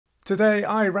Today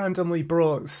I randomly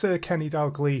brought Sir Kenny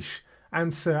Dalglish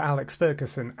and Sir Alex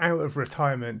Ferguson out of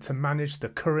retirement to manage the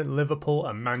current Liverpool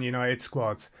and Man United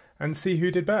squads and see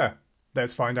who did better.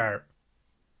 Let's find out.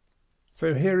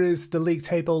 So here is the league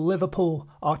table. Liverpool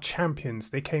are champions.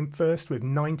 They came first with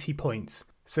 90 points.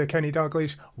 Sir Kenny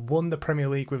Dalglish won the Premier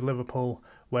League with Liverpool,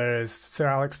 whereas Sir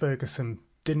Alex Ferguson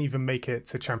didn't even make it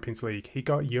to Champions League. He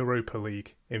got Europa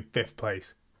League in 5th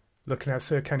place. Looking at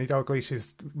Sir Kenny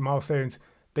Dalglish's milestones,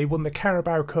 they won the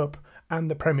Carabao Cup and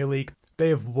the Premier League. They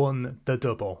have won the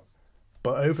double.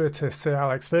 But over to Sir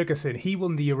Alex Ferguson, he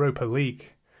won the Europa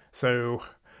League. So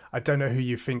I don't know who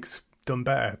you think's done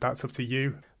better. That's up to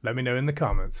you. Let me know in the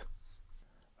comments.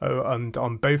 Oh, and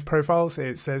on both profiles,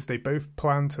 it says they both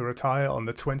plan to retire on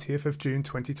the 20th of June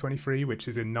 2023, which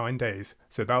is in 9 days.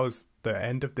 So that was the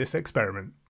end of this experiment.